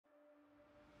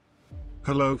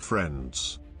Hello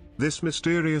friends. This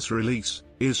mysterious release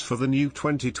is for the new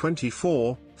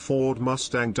 2024 Ford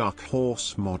Mustang Dark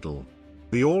Horse model.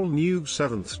 The all-new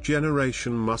 7th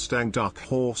generation Mustang Dark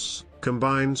Horse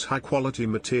combines high-quality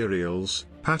materials,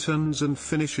 patterns and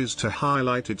finishes to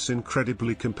highlight its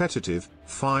incredibly competitive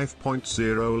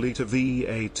 5.0-liter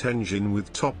V8 engine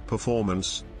with top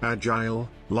performance, agile,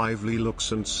 lively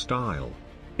looks and style.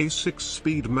 A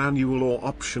 6-speed manual or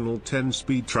optional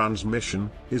 10-speed transmission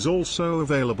is also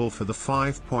available for the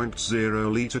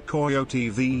 5.0-liter Coyote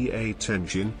V8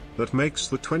 engine that makes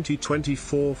the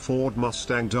 2024 Ford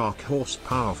Mustang Dark Horse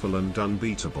powerful and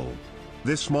unbeatable.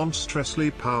 This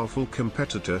monstrously powerful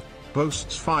competitor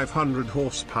boasts 500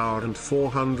 horsepower and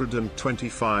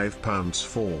 425 pounds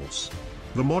force.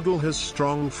 The model has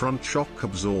strong front shock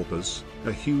absorbers,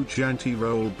 a huge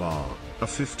anti-roll bar, a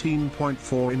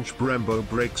 15.4-inch Brembo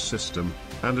brake system,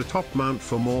 and a top mount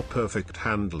for more perfect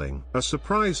handling. A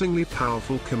surprisingly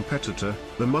powerful competitor,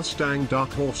 the Mustang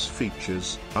Dark Horse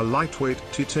features a lightweight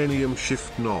titanium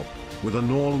shift knob, with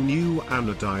an all-new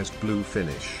anodized blue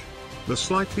finish. The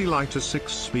slightly lighter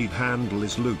 6-speed handle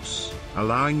is loose,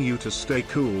 allowing you to stay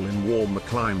cool in warmer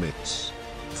climates.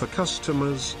 For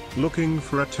customers looking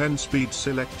for a 10-speed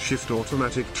select shift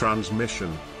automatic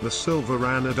transmission, the silver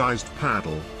anodized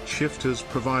paddle shifters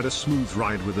provide a smooth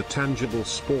ride with a tangible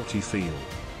sporty feel.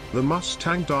 The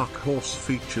Mustang Dark Horse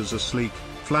features a sleek,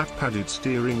 flat-padded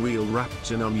steering wheel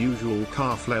wrapped in unusual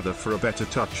calf leather for a better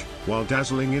touch, while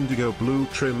dazzling indigo blue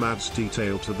trim adds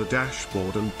detail to the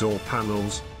dashboard and door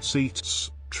panels,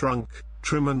 seats, trunk,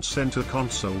 trim and center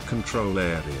console control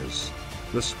areas.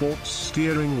 The sports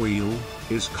steering wheel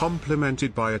is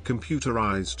complemented by a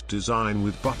computerized design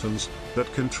with buttons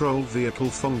that control vehicle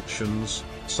functions,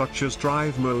 such as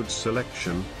drive mode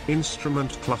selection,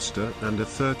 instrument cluster and a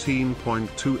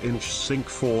 13.2-inch Sync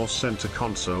 4 center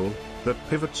console that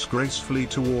pivots gracefully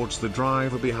towards the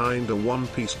driver behind a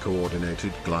one-piece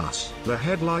coordinated glass. The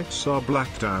headlights are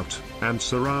blacked out and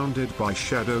surrounded by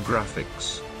shadow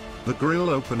graphics. The grille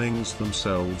openings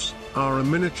themselves are a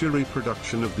miniature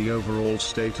reproduction of the overall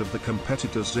state of the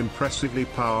competitor's impressively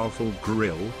powerful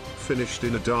grille, finished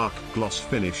in a dark gloss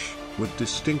finish, with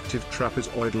distinctive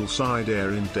trapezoidal side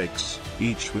air intakes,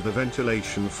 each with a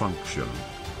ventilation function.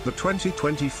 The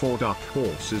 2024 Dark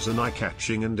Horse is an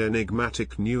eye-catching and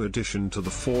enigmatic new addition to the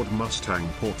Ford Mustang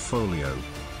portfolio.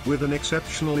 With an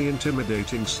exceptionally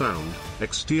intimidating sound,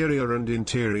 exterior and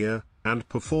interior, and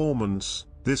performance,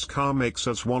 this car makes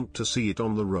us want to see it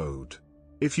on the road.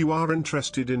 If you are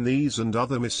interested in these and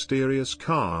other mysterious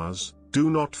cars, do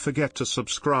not forget to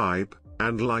subscribe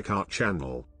and like our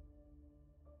channel.